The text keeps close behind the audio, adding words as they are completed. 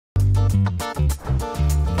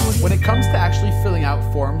When it comes to actually filling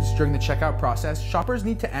out forms during the checkout process, shoppers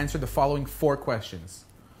need to answer the following 4 questions.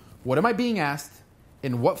 What am I being asked?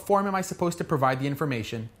 In what form am I supposed to provide the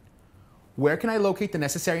information? Where can I locate the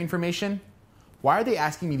necessary information? Why are they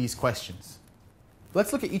asking me these questions?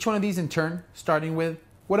 Let's look at each one of these in turn, starting with,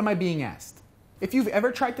 what am I being asked? If you've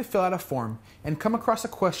ever tried to fill out a form and come across a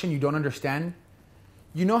question you don't understand,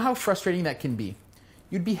 you know how frustrating that can be.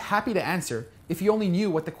 You'd be happy to answer if you only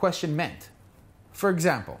knew what the question meant. For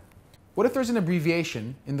example, what if there's an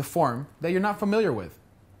abbreviation in the form that you're not familiar with?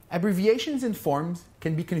 Abbreviations in forms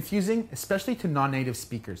can be confusing, especially to non-native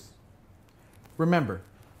speakers. Remember,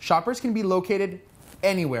 shoppers can be located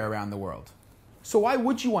anywhere around the world. So why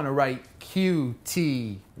would you want to write Q,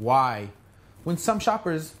 T, Y when some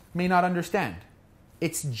shoppers may not understand?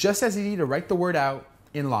 It's just as easy to write the word out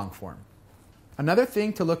in long form. Another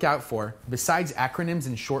thing to look out for, besides acronyms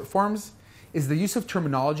and short forms, is the use of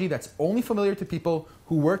terminology that's only familiar to people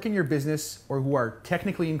who work in your business or who are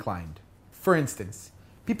technically inclined. For instance,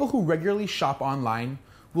 people who regularly shop online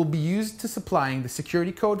will be used to supplying the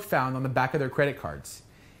security code found on the back of their credit cards.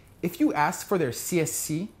 If you ask for their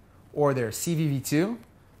CSC or their CVV2,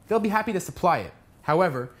 they'll be happy to supply it.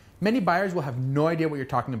 However, many buyers will have no idea what you're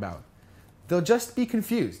talking about. They'll just be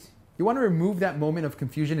confused. You want to remove that moment of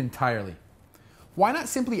confusion entirely. Why not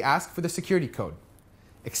simply ask for the security code?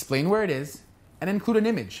 Explain where it is, and include an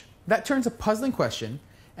image. That turns a puzzling question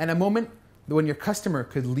and a moment when your customer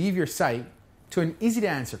could leave your site to an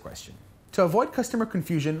easy-to-answer question. To avoid customer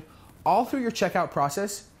confusion all through your checkout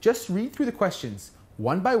process, just read through the questions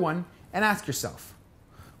one by one and ask yourself,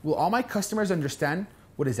 will all my customers understand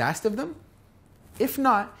what is asked of them? If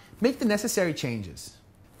not, make the necessary changes.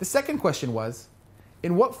 The second question was,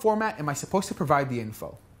 in what format am I supposed to provide the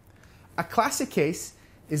info? A classic case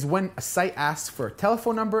is when a site asks for a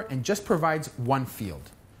telephone number and just provides one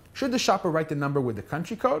field. Should the shopper write the number with the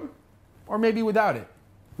country code? Or maybe without it?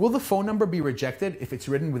 Will the phone number be rejected if it's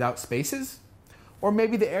written without spaces? Or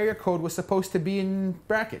maybe the area code was supposed to be in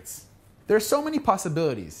brackets? There are so many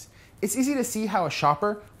possibilities. It's easy to see how a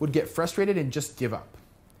shopper would get frustrated and just give up.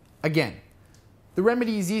 Again, the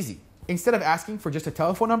remedy is easy. Instead of asking for just a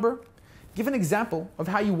telephone number, give an example of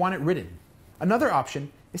how you want it written. Another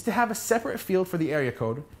option is to have a separate field for the area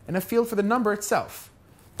code and a field for the number itself.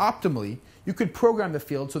 Optimally, you could program the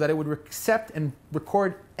field so that it would accept and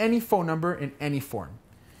record any phone number in any form.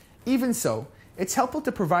 Even so, it's helpful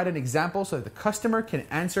to provide an example so that the customer can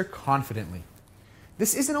answer confidently.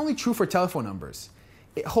 This isn't only true for telephone numbers.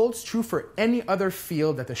 It holds true for any other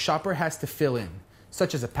field that the shopper has to fill in,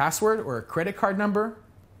 such as a password or a credit card number.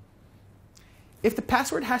 If the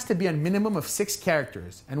password has to be a minimum of 6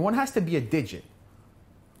 characters and one has to be a digit,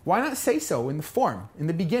 why not say so in the form, in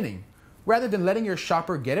the beginning, rather than letting your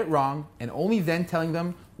shopper get it wrong and only then telling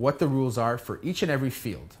them what the rules are for each and every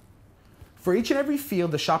field? For each and every field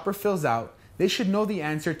the shopper fills out, they should know the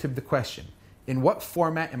answer to the question, in what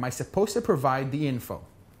format am I supposed to provide the info?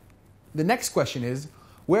 The next question is,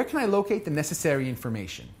 where can I locate the necessary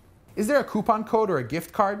information? Is there a coupon code or a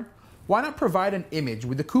gift card? Why not provide an image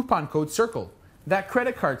with the coupon code circled, that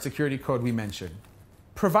credit card security code we mentioned?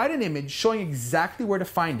 Provide an image showing exactly where to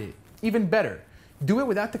find it. Even better, do it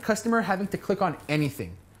without the customer having to click on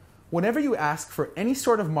anything. Whenever you ask for any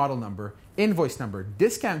sort of model number, invoice number,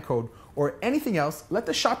 discount code, or anything else, let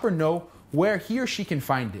the shopper know where he or she can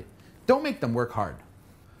find it. Don't make them work hard.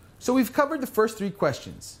 So we've covered the first 3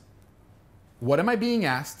 questions. What am I being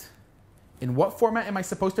asked? In what format am I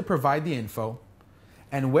supposed to provide the info?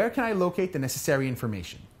 And where can I locate the necessary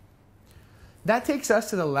information? That takes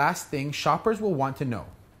us to the last thing shoppers will want to know.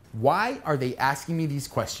 Why are they asking me these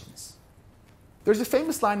questions? There's a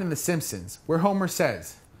famous line in The Simpsons where Homer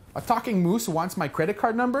says, "A talking moose wants my credit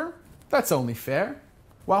card number? That's only fair."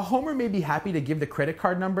 While Homer may be happy to give the credit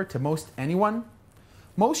card number to most anyone,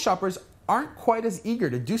 most shoppers aren't quite as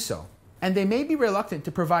eager to do so, and they may be reluctant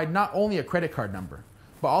to provide not only a credit card number,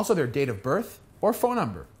 but also their date of birth or phone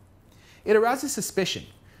number. It arouses suspicion.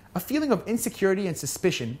 A feeling of insecurity and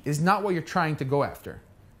suspicion is not what you're trying to go after.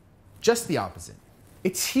 Just the opposite.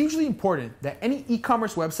 It's hugely important that any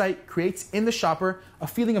e-commerce website creates in the shopper a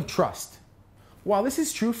feeling of trust. While this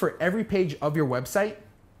is true for every page of your website,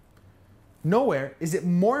 nowhere is it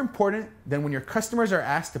more important than when your customers are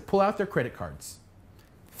asked to pull out their credit cards.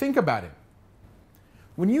 Think about it.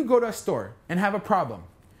 When you go to a store and have a problem,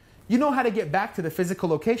 you know how to get back to the physical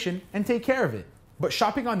location and take care of it. But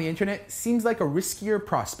shopping on the internet seems like a riskier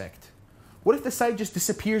prospect. What if the site just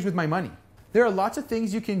disappears with my money? There are lots of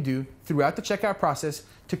things you can do throughout the checkout process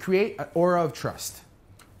to create an aura of trust.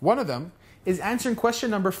 One of them is answering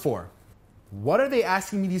question number 4. What are they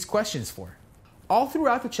asking me these questions for? All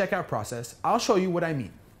throughout the checkout process, I'll show you what I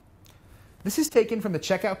mean. This is taken from the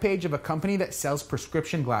checkout page of a company that sells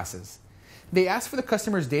prescription glasses. They ask for the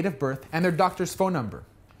customer's date of birth and their doctor's phone number.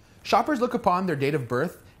 Shoppers look upon their date of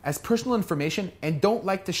birth as personal information and don't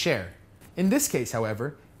like to share. In this case,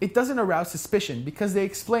 however, it doesn't arouse suspicion because they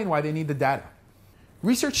explain why they need the data.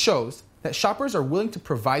 Research shows that shoppers are willing to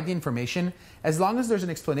provide the information as long as there's an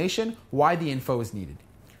explanation why the info is needed.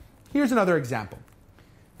 Here's another example.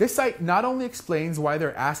 This site not only explains why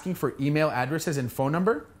they're asking for email addresses and phone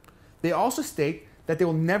number, they also state that they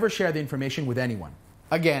will never share the information with anyone.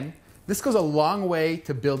 Again, this goes a long way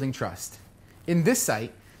to building trust. In this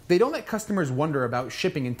site, they don't let customers wonder about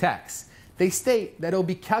shipping and tax. They state that it will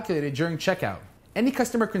be calculated during checkout. Any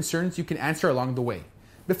customer concerns you can answer along the way,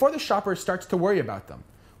 before the shopper starts to worry about them.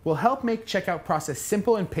 Will help make checkout process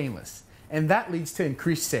simple and painless, and that leads to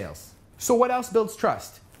increased sales. So what else builds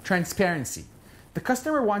trust? Transparency. The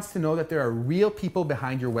customer wants to know that there are real people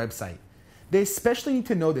behind your website. They especially need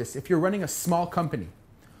to know this if you're running a small company,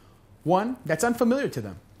 one that's unfamiliar to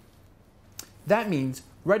them. That means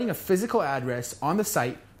writing a physical address on the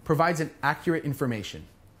site provides an accurate information.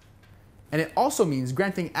 And it also means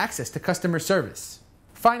granting access to customer service.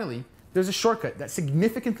 Finally, there's a shortcut that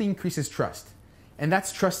significantly increases trust, and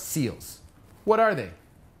that's trust seals. What are they?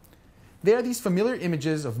 They are these familiar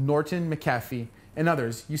images of Norton, McAfee, and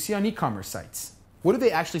others you see on e-commerce sites. What do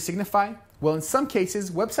they actually signify? Well, in some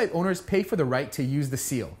cases, website owners pay for the right to use the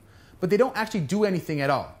seal, but they don't actually do anything at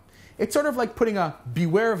all. It's sort of like putting a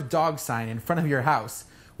 "Beware of Dog" sign in front of your house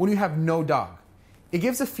when you have no dog. It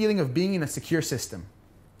gives a feeling of being in a secure system.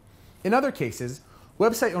 In other cases,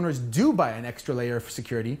 website owners do buy an extra layer of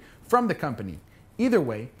security from the company. Either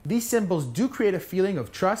way, these symbols do create a feeling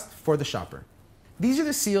of trust for the shopper. These are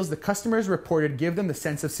the seals the customers reported give them the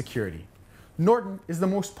sense of security. Norton is the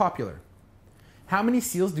most popular. How many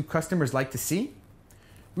seals do customers like to see?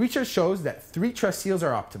 Research shows that 3 trust seals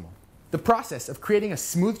are optimal. The process of creating a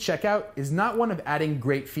smooth checkout is not one of adding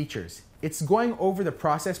great features. It's going over the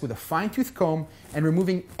process with a fine-tooth comb and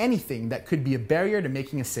removing anything that could be a barrier to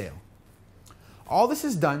making a sale. All this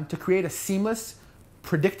is done to create a seamless,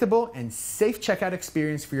 predictable, and safe checkout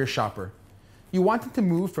experience for your shopper. You want them to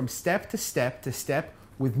move from step to step to step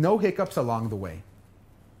with no hiccups along the way.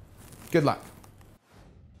 Good luck.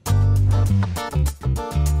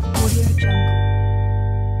 Audio Jungle.